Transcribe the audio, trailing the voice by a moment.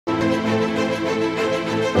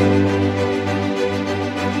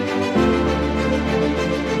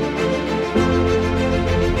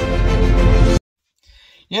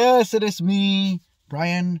Yes, it is me,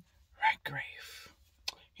 Brian Redgrave,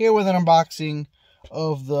 here with an unboxing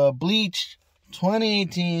of the Bleach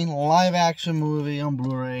 2018 live-action movie on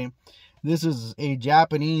Blu-ray. This is a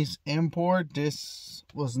Japanese import. This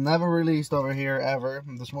was never released over here, ever.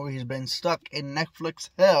 This movie has been stuck in Netflix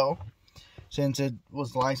hell since it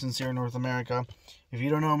was licensed here in North America. If you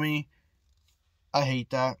don't know me, I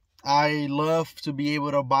hate that. I love to be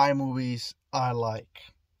able to buy movies I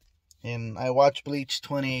like. And I watched Bleach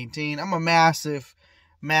 2018. I'm a massive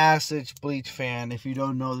Bleach fan. If you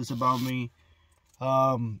don't know this about me,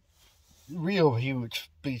 real huge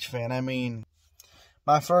Bleach fan. I mean,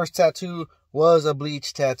 my first tattoo was a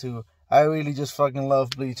Bleach tattoo. I really just fucking love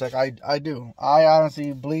Bleach. Like, I do. I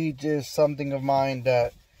honestly, Bleach is something of mine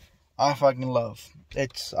that I fucking love.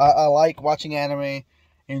 I like watching anime.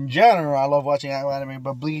 In general, I love watching anime,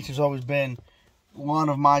 but Bleach has always been one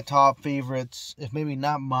of my top favorites, if maybe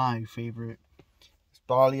not my favorite. It's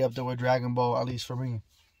probably up there with Dragon Ball, at least for me.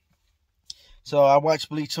 So I watched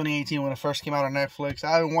Bleach 2018 when it first came out on Netflix.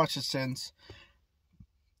 I haven't watched it since.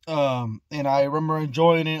 And I remember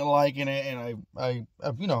enjoying it, liking it, and I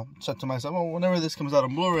said to myself, well, whenever this comes out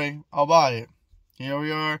on Blu-ray, I'll buy it. Here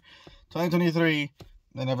we are, 2023.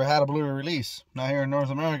 They never had a Blu-ray release. Not here in North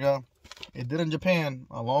America. It did in Japan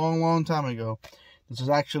a long time ago. This was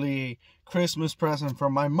actually Christmas present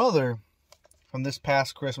from my mother from this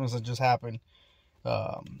past Christmas that just happened.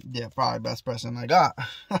 Yeah, probably best present I got.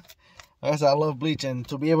 Like I said, I love Bleach, and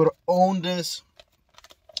to be able to own this,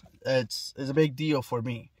 it's a big deal for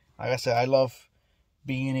me. Like I said, I love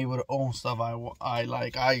being able to own stuff I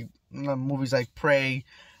like. Movies like Prey,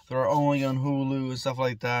 that are only on Hulu and stuff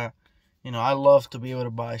like that. You know, I love to be able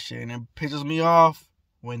to buy shit, and it pisses me off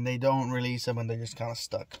when they don't release them and they're just kind of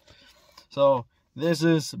stuck. So this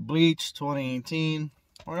is Bleach 2018.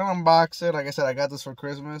 We're gonna unbox it. Like I said, I got this for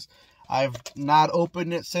Christmas. I've not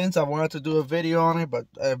opened it since. I wanted to do a video on it, but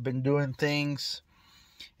I've been doing things,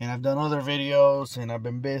 and I've done other videos, and I've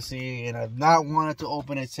been busy, and I've not wanted to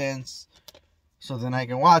open it since, so then I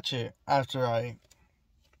can watch it after I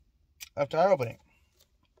open it.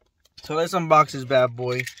 So let's unbox this bad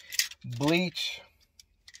boy. Bleach.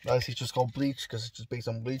 It's just called Bleach because it's just based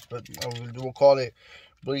on Bleach, but we'll call it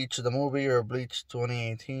Bleach the movie or Bleach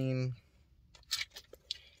 2018,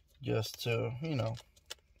 just to,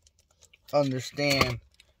 understand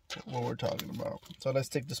what we're talking about. So let's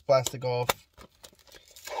take this plastic off.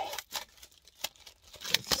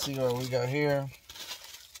 Let's see what we got here.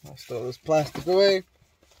 Let's throw this plastic away.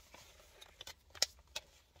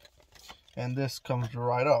 And this comes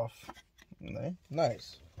right off. Okay,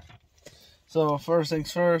 nice. So first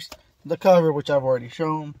things first, the cover, which I've already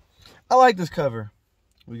shown. I like this cover.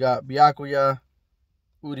 We got Byakuya,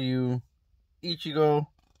 Uryu, Ichigo,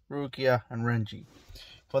 Rukia, and Renji.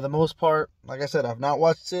 For the most part, like I said, I've not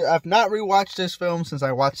watched it. I've not rewatched this film since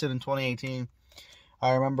I watched it in 2018.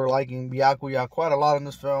 I remember liking Byakuya quite a lot in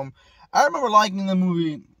this film. I remember liking the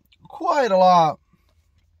movie quite a lot.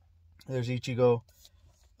 There's Ichigo.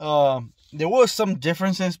 There was some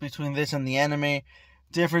differences between this and the anime.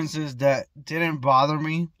 Differences that didn't bother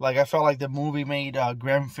me. Like, I felt like the movie made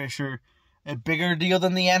Graham Fisher a bigger deal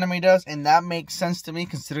than the anime does, and that makes sense to me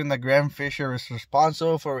considering that Graham Fisher is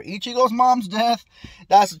responsible for Ichigo's mom's death.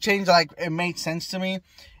 That's a change. Like, it made sense to me.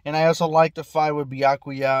 And I also like the fight with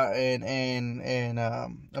Byakuya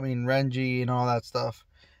and Renji and all that stuff.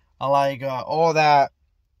 I like all that,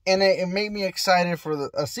 and it made me excited for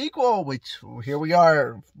a sequel. Which here we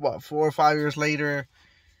are, what, 4 or 5 years later.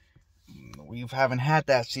 We haven't had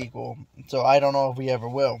that sequel, so I don't know if we ever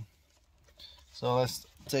will. So let's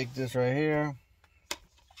take this right here,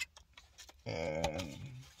 and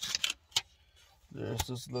there's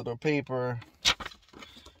this little paper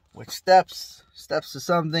with steps to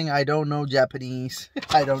something. I don't know Japanese.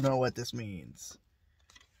 I don't know what this means.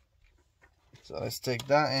 So let's take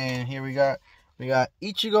that, and here we got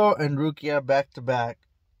Ichigo and Rukia back to back,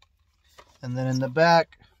 and then in the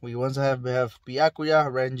back we also have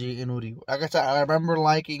Byakuya, Renji, and Uryu. Like I said, I remember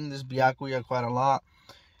liking this Byakuya quite a lot,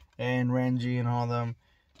 and Renji and all of them.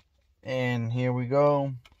 And here we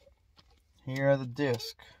go. Here are the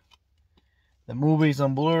discs. The movie's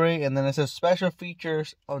on Blu-ray, and then it says special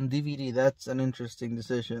features on DVD. That's an interesting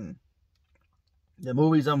decision. The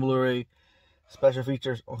movie's on Blu-ray, special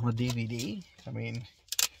features on a DVD. I mean,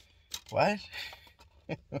 what?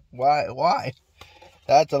 Why?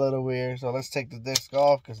 That's a little weird. So let's take the disc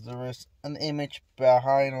off because there is an image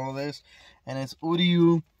behind all this. And it's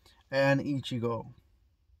Uryu and Ichigo.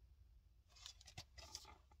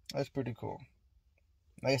 That's pretty cool.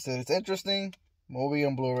 Like I said, it's interesting. Movie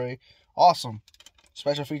on Blu-ray. Awesome.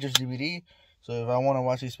 Special features DVD. So if I want to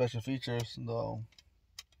watch these special features, though,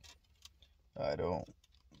 I don't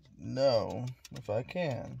know if I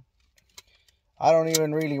can. I don't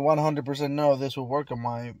even really 100% know if this will work on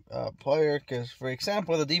my player, because, for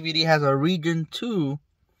example, the DVD has a Region 2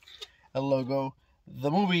 logo. The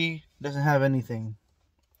movie doesn't have anything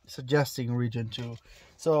suggesting Region 2.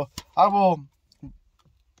 So I will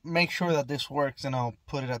make sure that this works, and I'll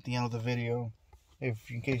put it at the end of the video,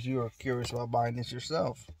 in case you are curious about buying this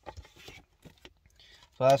yourself.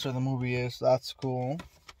 So that's where the movie is. That's cool.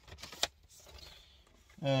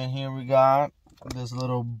 And here we got this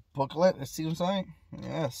little booklet, it seems like.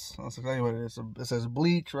 Yes, that's exactly what it is. It says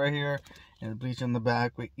Bleach right here, and Bleach in the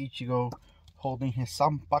back with Ichigo holding his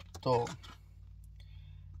Sanpakuto.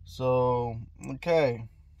 So, okay.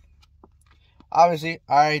 Obviously,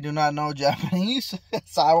 I do not know Japanese,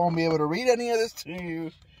 so I won't be able to read any of this to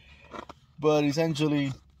you. But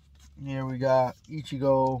essentially, here we got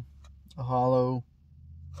Ichigo, a hollow.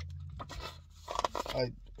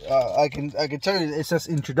 I can tell you it says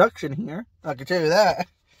introduction here. I can tell you that.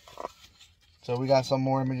 So we got some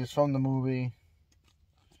more images from the movie.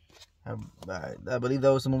 I believe that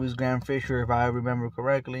was the movie's Grand Fisher, if I remember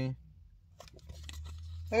correctly.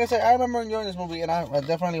 Like I said, I remember enjoying this movie, and I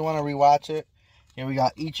definitely want to rewatch it. Here we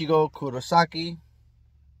got Ichigo Kurosaki,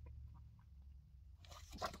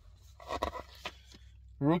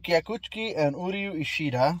 Rukia Kuchiki, and Uryu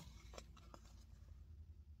Ishida.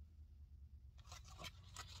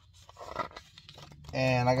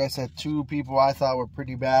 And like I said, two people I thought were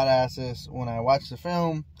pretty badasses when I watched the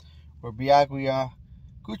film were Byakuya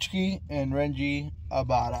Kuchiki and Renji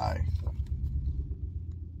Abarai.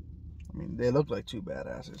 I mean, they look like two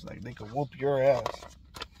badasses. Like, they could whoop your ass.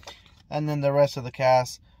 And then the rest of the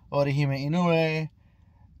cast: Orihime Inoue,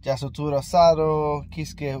 Yasutura Sado,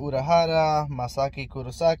 Kisuke Urahara, Masaki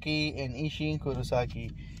Kurosaki, and Ishin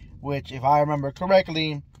Kurosaki. Which, if I remember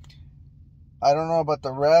correctly, I don't know about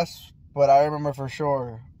the rest, but I remember for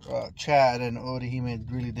sure Chad and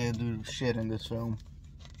Orihime really did do shit in this film.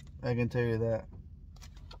 I can tell you that.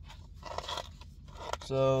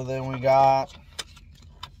 So then we got,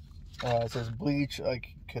 it says Bleach. I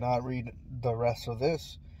cannot read the rest of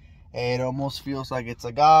this. It almost feels like it's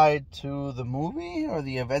a guide to the movie or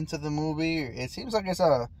the events of the movie. It seems like it's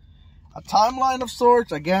a timeline of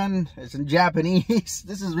sorts. Again, it's in Japanese.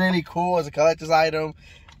 This is really cool as a collector's item.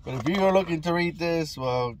 But if you're looking to read this,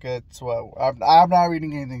 well, guess what? I'm not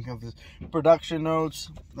reading anything of this. Production notes,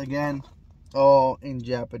 again, all in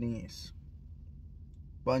Japanese.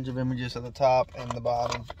 Bunch of images at the top and the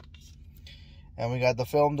bottom. And we got the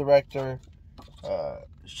film director,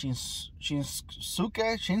 Shinsuke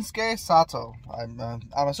Sato.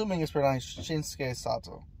 I'm assuming it's pronounced Shinsuke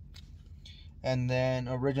Sato. And then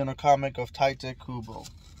original comic of Taite Kubo,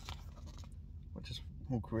 which is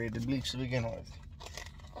who created Bleach to begin with.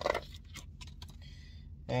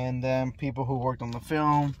 And then people who worked on the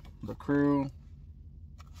film, the crew.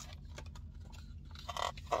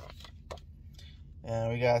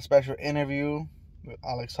 And we got a special interview with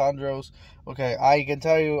Alexandros. Okay, I can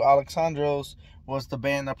tell you Alexandros was the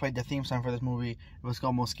band that played the theme song for this movie. It was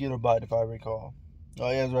called Mosquito Bite, if I recall. Oh,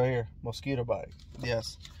 yeah, it's right here. Mosquito Bite.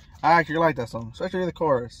 Yes. I actually like that song, especially the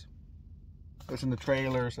chorus. It's in the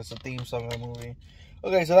trailers. It's a theme song of the movie.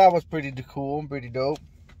 Okay, so that was pretty cool, pretty dope.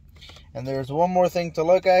 And there's one more thing to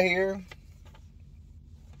look at here.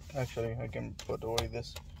 Actually, I can put away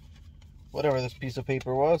this, whatever this piece of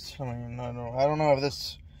paper was. I mean, I don't know if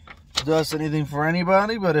this does anything for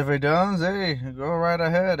anybody, but if it does, hey, go right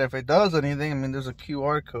ahead. If it does anything, I mean, there's a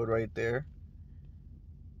QR code right there.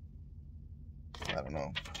 I don't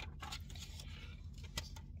know.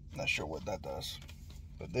 Not sure what that does,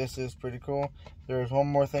 but this is pretty cool. There's one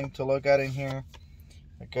more thing to look at in here.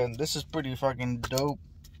 Again, this is pretty fucking dope.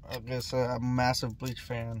 I guess I'm a massive Bleach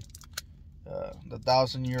fan. The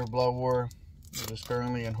 1,000-Year Blood War, which is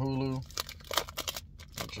currently in Hulu,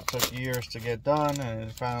 which it took years to get done, and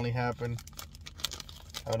it finally happened.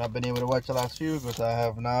 I have not been able to watch the last few because I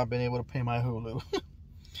have not been able to pay my Hulu.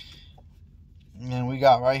 And then we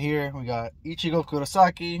got right here, we got Ichigo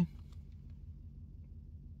Kurosaki.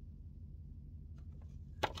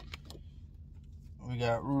 We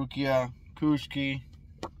got Rukia Kuchiki.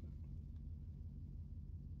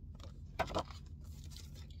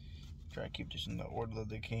 Try to keep this in the order that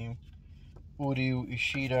they came. Uryu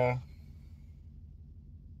Ishida.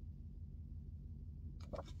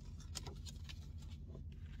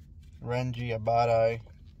 Renji Abarai.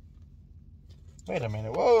 Wait a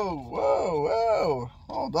minute. Whoa.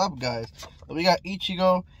 Hold up, guys. So we got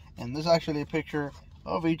Ichigo, and this is actually a picture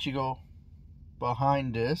of Ichigo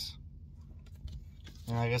behind this.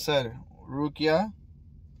 And like I said, Rukia.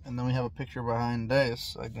 And then we have a picture behind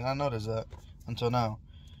this. I did not notice that until now.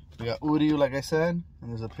 We got Uryu, like I said, and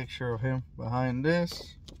there's a picture of him behind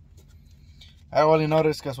this. I only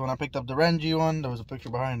noticed because when I picked up the Renji one, there was a picture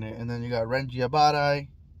behind it. And then you got Renji Abarai.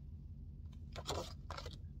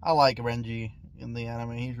 I like Renji in the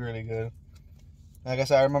anime. He's really good. Like I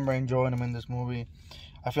said, I remember enjoying him in this movie.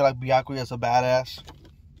 I feel like Byakuya is a badass,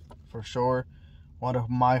 for sure. One of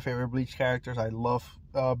my favorite Bleach characters. I love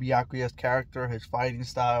Byakuya's character, his fighting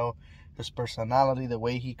style, his personality, the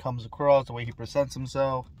way he comes across, the way he presents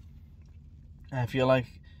himself. I feel like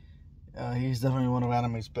he's definitely one of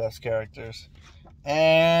anime's best characters.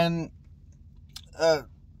 And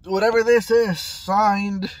whatever this is,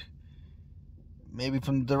 signed, maybe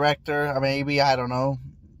from the director, or maybe, I don't know,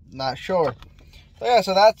 not sure. But yeah,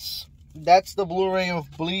 so that's the Blu-ray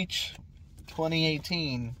of Bleach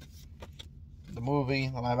 2018. The movie,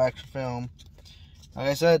 the live action film. Like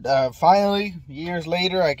I said, finally, years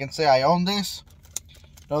later, I can say I own this.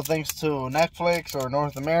 No thanks to Netflix or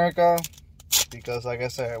North America, because like I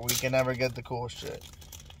said, we can never get the cool shit.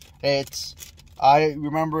 I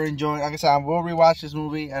remember enjoying, like I said, I will rewatch this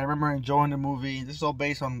movie. I remember enjoying the movie. This is all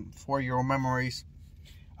based on 4-year-old memories.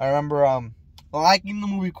 I remember liking the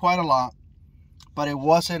movie quite a lot, but it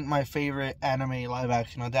wasn't my favorite anime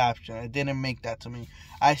live-action adaptation. It didn't make that to me.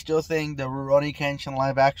 I still think the Rurouni Kenshin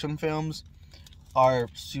live-action films are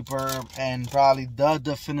superb and probably the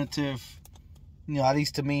definitive, at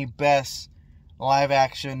least to me, best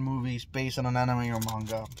live-action movies based on an anime or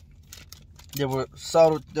manga. There were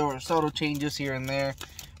subtle changes here and there,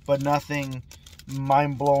 but nothing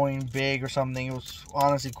mind-blowing, big or something. It was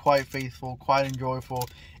honestly quite faithful, quite enjoyable.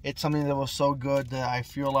 It's something that was so good that I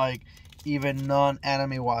feel like even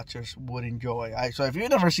non-anime watchers would enjoy. So if you've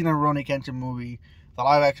never seen a Rurouni Kenshin movie, the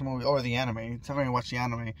live-action movie, or the anime, definitely watch the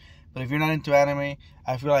anime. But if you're not into anime,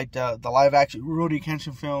 I feel like the live-action Rurouni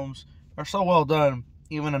Kenshin films are so well done,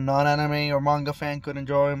 even a non-anime or manga fan could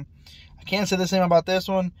enjoy them. I can't say the same about this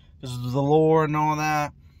one, because of the lore and all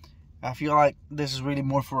that. I feel like this is really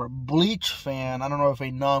more for a Bleach fan. I don't know if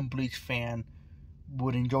a non-Bleach fan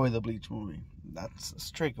would enjoy the Bleach movie. That's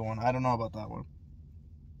a tricky one. I don't know about that one.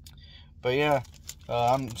 But yeah,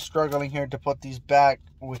 I'm struggling here to put these back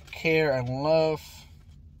with care and love,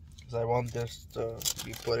 because I want this to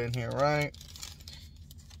be put in here right.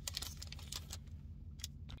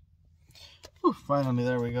 Whew, finally,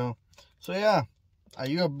 there we go. So yeah, are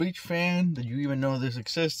you a Bleach fan? Did you even know this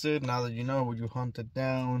existed? Now that you know, would you hunt it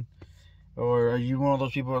down? Or are you one of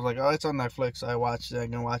those people who's like, oh, it's on Netflix, I watched it, I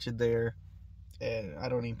can watch it there, and I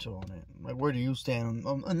don't need to own it? Like, where do you stand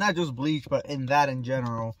on not just Bleach, but in that in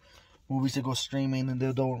general? Movies that go streaming and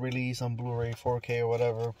they don't release on Blu-ray, 4K, or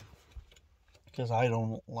whatever. Because I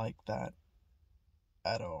don't like that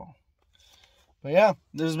at all. But yeah,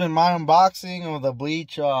 this has been my unboxing of the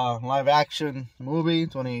Bleach live action movie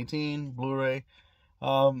 2018 Blu-ray.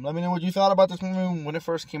 Let me know what you thought about this movie when it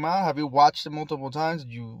first came out. Have you watched it multiple times?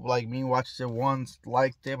 Did you, like me, watched it once,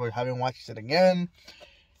 liked it, but haven't watched it again?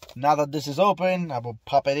 Now that this is open, I will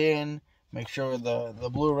pop it in, make sure the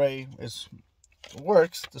Blu-ray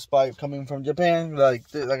works despite coming from Japan. Like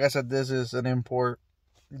I said, this is an import.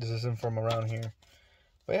 This isn't from around here.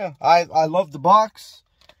 But yeah, I love the box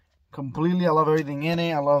completely. I love everything in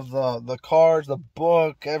it. I love the cards, the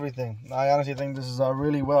book, everything. I honestly think this is a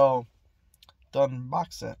really well done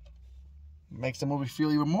box set. Makes the movie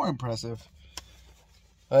feel even more impressive.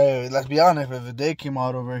 Let's be honest, if they came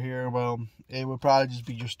out over here, well, it would probably just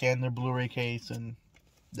be your standard Blu-ray case, and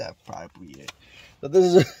that'd probably be it. But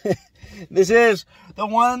this is this is the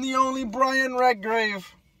one and the only Brian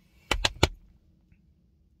Redgrave.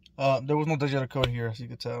 There was no digital code here, as you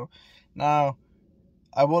could tell. Now,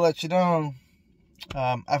 I will let you know,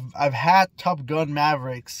 I've had Top Gun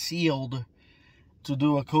Maverick sealed to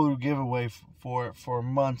do a code giveaway for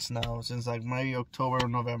months now, since like maybe October or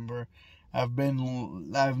November. I've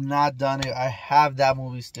not done it. I have that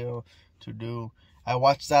movie still to do. I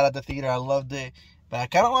watched that at the theater. I loved it. But I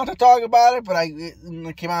kind of want to talk about it, but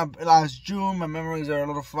it came out last June. My memories are a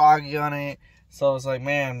little foggy on it. So I was like,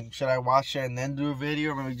 man, should I watch it and then do a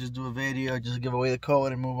video? Or maybe just do a video, just give away the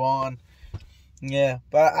code and move on. Yeah,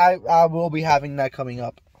 but I will be having that coming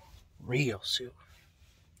up real soon.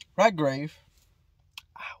 Redgrave,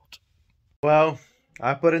 out. Well,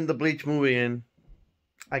 I put in the Bleach movie in.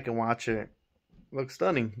 I can watch it. Looks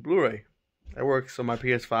stunning. Blu-ray. It works on my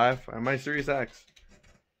PS5 and my Series X.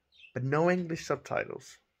 But no English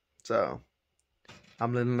subtitles. So,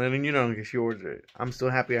 I'm letting you know in case you order it. I'm still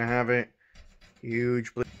happy I have it.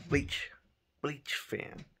 Huge Bleach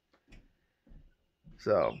fan.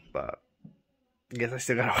 So, but I guess I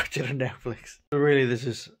still gotta watch it on Netflix. So really, this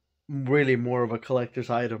is really more of a collector's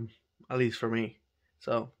item, at least for me.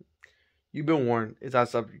 So, You've been warned. It's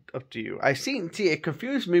up to you. It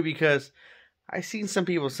confused me because I seen some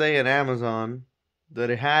people say on Amazon that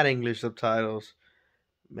it had English subtitles.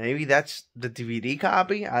 Maybe that's the DVD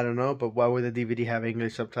copy. I don't know, but why would the DVD have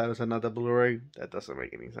English subtitles and not the Blu-ray? That doesn't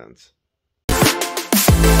make any sense.